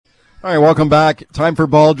All right, welcome back. Time for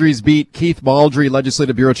Baldrey's Beat. Keith Baldrey,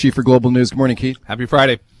 Legislative Bureau Chief for Global News. Good morning, Keith. Happy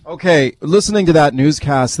Friday. Okay, listening to that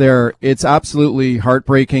newscast there, it's absolutely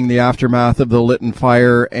heartbreaking, the aftermath of the Lytton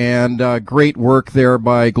fire, and great work there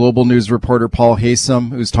by Global News reporter Paul Haysom,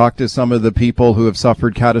 who's talked to some of the people who have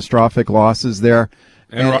suffered catastrophic losses there.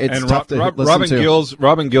 And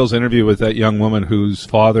Robin Gill's interview with that young woman whose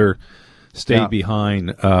father stayed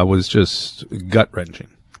behind was just gut-wrenching.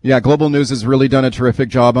 Yeah, Global News has really done a terrific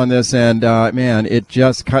job on this, and man, it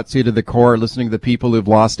just cuts you to the core, listening to the people who've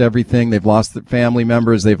lost everything. They've lost their family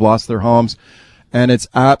members, they've lost their homes, and it's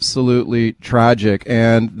absolutely tragic.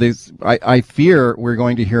 And I fear we're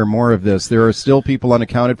going to hear more of this. There are still people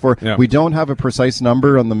unaccounted for. Yeah. We don't have a precise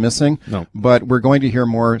number on the missing, but we're going to hear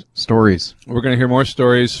more stories. We're going to hear more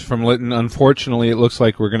stories from Lytton. Unfortunately, it looks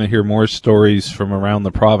like we're going to hear more stories from around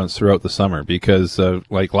the province throughout the summer because,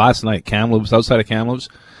 like last night, Kamloops, outside of Kamloops,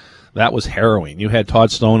 that was harrowing. You had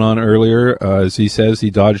Todd Stone on earlier. As he says, they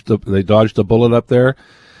dodged a bullet up there.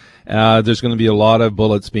 There's going to be a lot of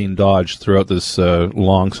bullets being dodged throughout this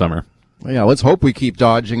long summer. Yeah, let's hope we keep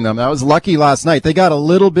dodging them. That was lucky last night. They got a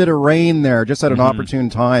little bit of rain there just at an opportune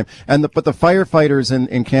time. But the firefighters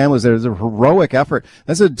in Kamloops, there's a heroic effort.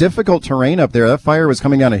 That's a difficult terrain up there. That fire was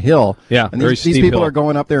coming down a hill. Yeah, and these people are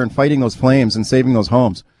going up there and fighting those flames and saving those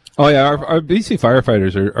homes. Oh, yeah, our BC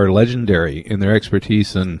firefighters are legendary in their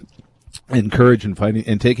expertise and courage in fighting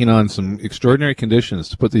and taking on some extraordinary conditions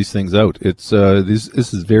to put these things out. It's this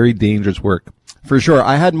is very dangerous work. For sure.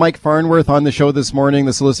 I had Mike Farnworth on the show this morning.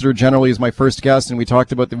 The Solicitor General is my first guest, and we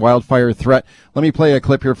talked about the wildfire threat. Let me play a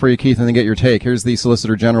clip here for you, Keith, and then get your take. Here's the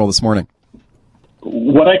Solicitor General this morning.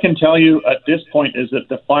 What I can tell you at this point is that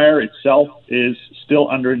the fire itself is still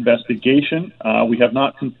under investigation. We have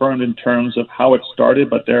not confirmed in terms of how it started,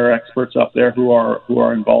 but there are experts up there who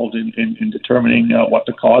are involved in determining what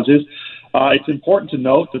the cause is. It's important to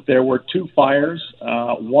note that there were two fires.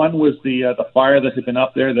 One was the fire that had been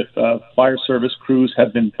up there that fire service crews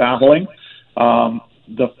had been battling.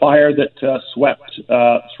 The fire that swept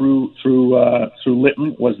through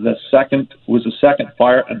Lytton was the second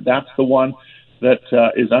fire, and that's the one that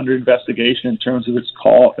is under investigation in terms of its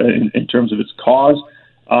cause.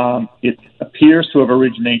 It appears to have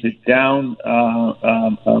originated down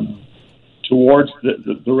towards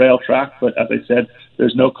the rail track, but as I said,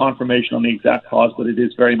 there's no confirmation on the exact cause, but it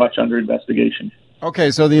is very much under investigation.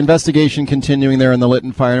 Okay, so the investigation continuing there in the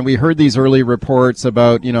Lytton fire, and we heard these early reports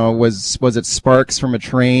about, was it sparks from a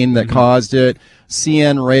train that caused it?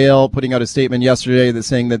 CN Rail putting out a statement yesterday that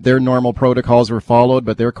saying that their normal protocols were followed,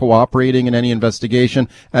 but they're cooperating in any investigation,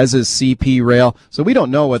 as is CP Rail. So we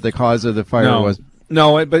don't know what the cause of the fire was.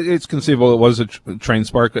 No, but it's conceivable it was a train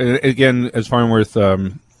spark. Again, as Farnworth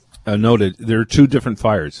noted, there are two different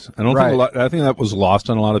fires. I think that was lost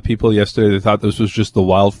on a lot of people yesterday. They thought this was just the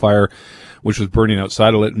wildfire, which was burning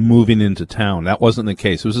outside of it, moving into town. That wasn't the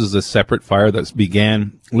case. This is a separate fire that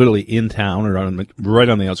began literally in town or right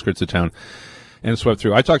on the outskirts of town and swept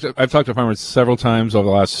through. I've talked to Farnworth several times over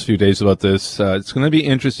the last few days about this. It's going to be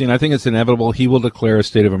interesting. I think it's inevitable. He will declare a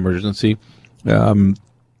state of emergency.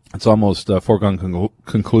 It's almost a foregone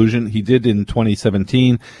conclusion. He did in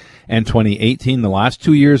 2017 and 2018. The last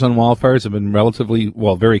 2 years on wildfires have been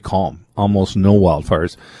very calm. Almost no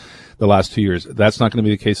wildfires the last 2 years. That's not going to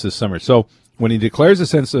be the case this summer. So when he declares a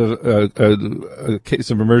sense of a case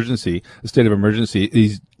of emergency, a state of emergency,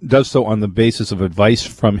 he does so on the basis of advice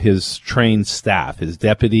from his trained staff, his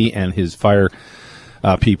deputy and his fire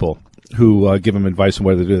people, who give him advice on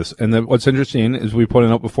whether to do this. And what's interesting is we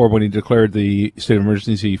pointed out before when he declared the state of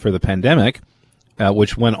emergency for the pandemic,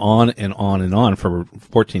 which went on and on and on for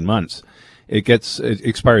 14 months. It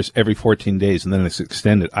expires every 14 days and then it's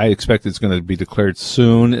extended. I expect it's going to be declared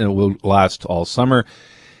soon and it will last all summer.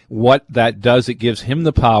 What that does, it gives him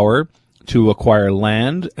the power to acquire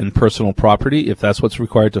land and personal property if that's what's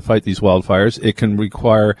required to fight these wildfires.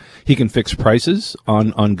 He can fix prices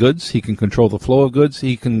on goods. He can control the flow of goods.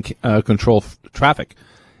 He can control traffic.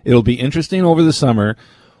 It'll be interesting over the summer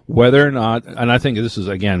whether or not, and I think this is,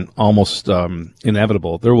 again, almost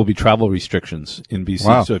inevitable, there will be travel restrictions in BC.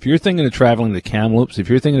 Wow. So if you're thinking of traveling to Kamloops, if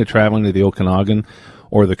you're thinking of traveling to the Okanagan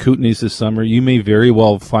or the Kootenays this summer, you may very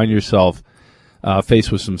well find yourself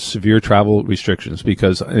faced with some severe travel restrictions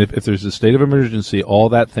because if there's a state of emergency, all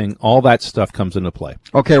that stuff comes into play.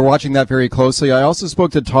 Okay, we're watching that very closely. I also spoke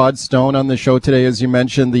to Todd Stone on the show today, as you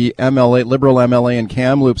mentioned, the Liberal MLA in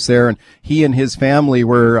Kamloops there, and he and his family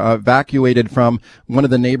were evacuated from one of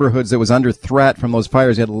the neighborhoods that was under threat from those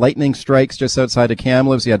fires. He had lightning strikes just outside of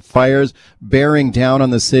Kamloops. He had fires bearing down on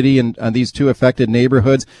the city and these two affected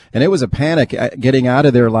neighborhoods, and it was a panic getting out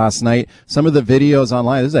of there last night. Some of the videos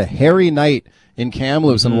online, this is a hairy night in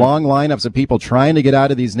Kamloops, and long lineups of people trying to get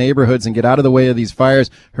out of these neighborhoods and get out of the way of these fires.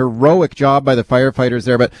 Heroic job by the firefighters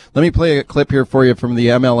there. But let me play a clip here for you from the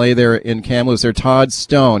MLA there in Kamloops. There, Todd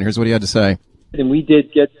Stone. Here's what he had to say. And we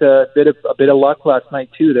did get a bit of luck last night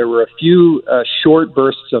too. There were a few short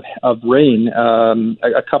bursts of rain.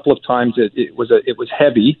 A couple of times it was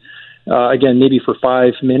heavy. Again, maybe for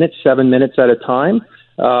 5 minutes, 7 minutes at a time.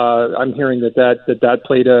 I'm hearing that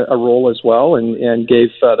played a role as well, and gave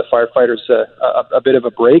the firefighters a bit of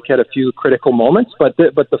a break at a few critical moments. But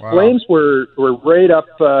the flames were right up,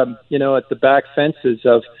 at the back fences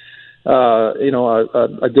of,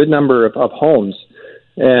 a good number of homes.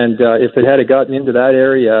 And if it had gotten into that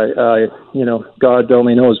area, God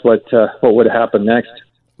only knows what would have happened next.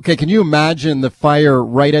 Okay, can you imagine the fire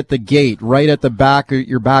right at the gate, right at the back of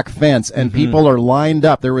your back fence, and people are lined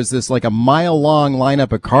up? There was this like a mile-long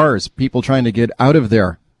lineup of cars, people trying to get out of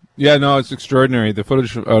there. Yeah, no, it's extraordinary. The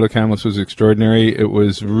footage out of Kamloops was extraordinary. It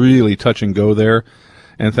was really touch and go there.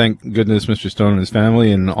 And thank goodness Mr. Stone and his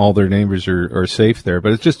family and all their neighbors are safe there.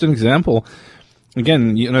 But it's just an example.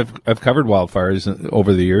 Again, I've covered wildfires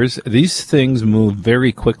over the years. These things move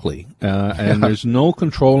very quickly, and there's no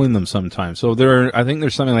controlling them sometimes. So I think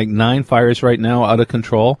there's something like 9 fires right now out of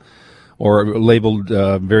control, or labeled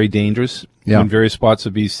very dangerous in various spots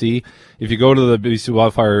of BC. If you go to the BC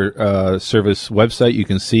Wildfire Service website, you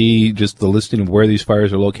can see just the listing of where these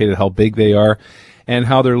fires are located, how big they are, and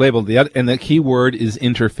how they're labeled. And the key word is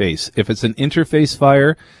interface. If it's an interface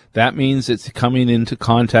fire, that means it's coming into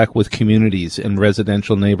contact with communities and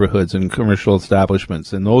residential neighborhoods and commercial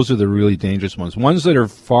establishments. And those are the really dangerous ones. Ones that are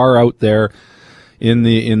far out there in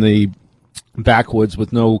the backwoods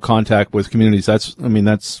with no contact with communities, that's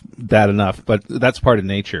bad enough. But that's part of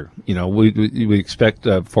nature. We expect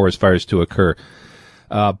forest fires to occur.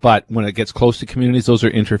 But when it gets close to communities, those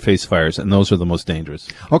are interface fires, and those are the most dangerous.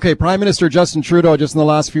 Okay, Prime Minister Justin Trudeau, just in the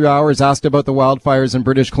last few hours, asked about the wildfires in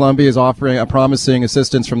British Columbia, is offering a promising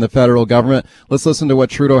assistance from the federal government. Let's listen to what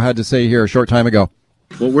Trudeau had to say here a short time ago.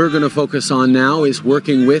 What we're going to focus on now is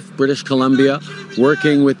working with British Columbia,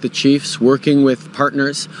 working with the chiefs, working with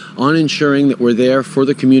partners on ensuring that we're there for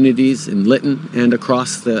the communities in Lytton and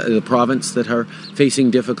across the province that are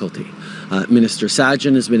facing difficulty. Minister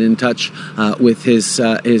Sajjan has been in touch with his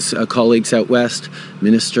colleagues out west.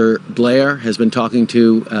 Minister Blair has been talking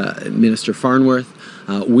to Minister Farnworth.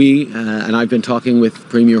 And I've been talking with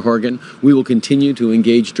Premier Horgan. We will continue to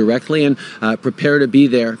engage directly and prepare to be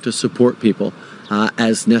there to support people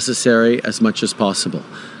as necessary, as much as possible.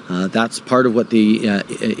 That's part of what the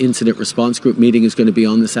Incident Response Group meeting is going to be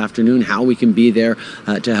on this afternoon, how we can be there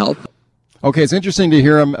to help. Okay, it's interesting to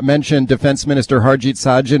hear him mention Defence Minister Harjit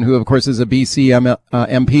Sajjan, who, of course, is a BC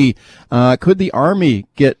MP. Could the Army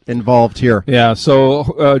get involved here? Yeah,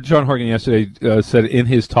 so John Horgan yesterday said in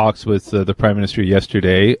his talks with the Prime Minister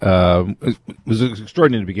yesterday, it was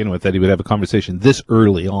extraordinary to begin with that he would have a conversation this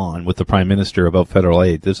early on with the Prime Minister about federal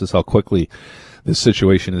aid. This is how quickly this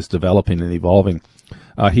situation is developing and evolving.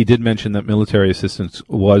 He did mention that military assistance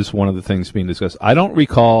was one of the things being discussed. I don't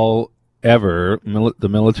recall ever the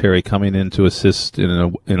military coming in to assist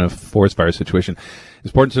in a forest fire situation.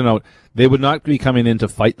 It's important to note they would not be coming in to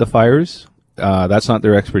fight the fires. That's not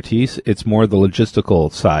their expertise. It's more the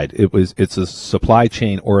logistical side. It's a supply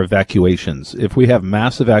chain or evacuations. If we have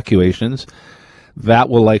mass evacuations, that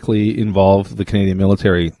will likely involve the Canadian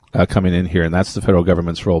military coming in here, and that's the federal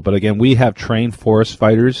government's role. But again, we have trained forest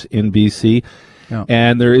fighters in BC. Yeah.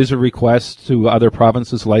 And there is a request to other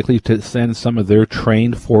provinces likely to send some of their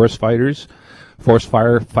trained forest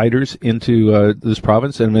fire fighters into this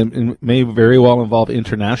province, and it may very well involve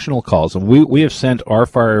international calls. And we have sent our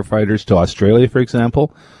firefighters to Australia, for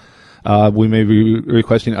example. We may be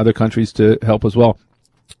requesting other countries to help as well.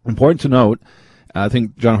 Important to note, I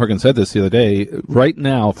think John Horgan said this the other day, right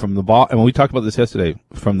now from the and we talked about this yesterday,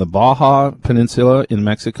 from the Baja Peninsula in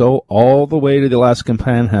Mexico all the way to the Alaskan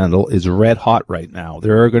Panhandle is red hot right now.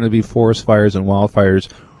 There are going to be forest fires and wildfires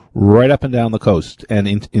right up and down the coast and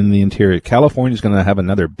in the interior. California is going to have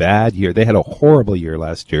another bad year. They had a horrible year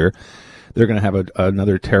last year. They're going to have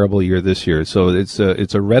another terrible year this year. So it's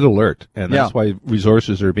a red alert, and that's why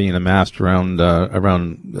resources are being amassed around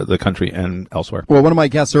the country and elsewhere. Well, one of my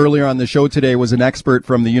guests earlier on the show today was an expert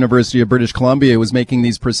from the University of British Columbia who was making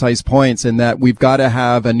these precise points, in that we've got to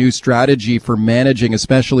have a new strategy for managing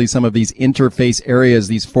especially some of these interface areas,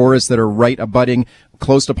 these forests that are right abutting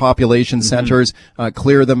close to population centers,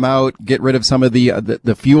 clear them out, get rid of some of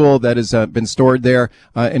the fuel that has been stored there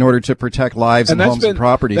in order to protect lives and homes and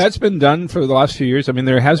properties. That's been done for the last few years. I mean,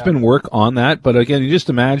 there has been work on that, but again, you just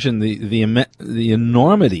imagine the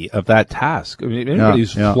enormity of that task. I mean,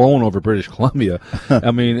 anybody's flown over British Columbia,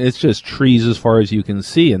 I mean, it's just trees as far as you can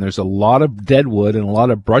see, and there's a lot of dead wood and a lot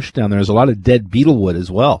of brush down there. There's a lot of dead beetle wood as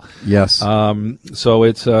well. Yes. So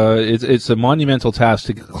it's a monumental task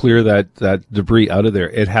to clear that debris out of there.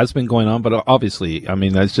 It has been going on, but obviously, I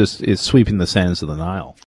mean, it's sweeping the sands of the Nile.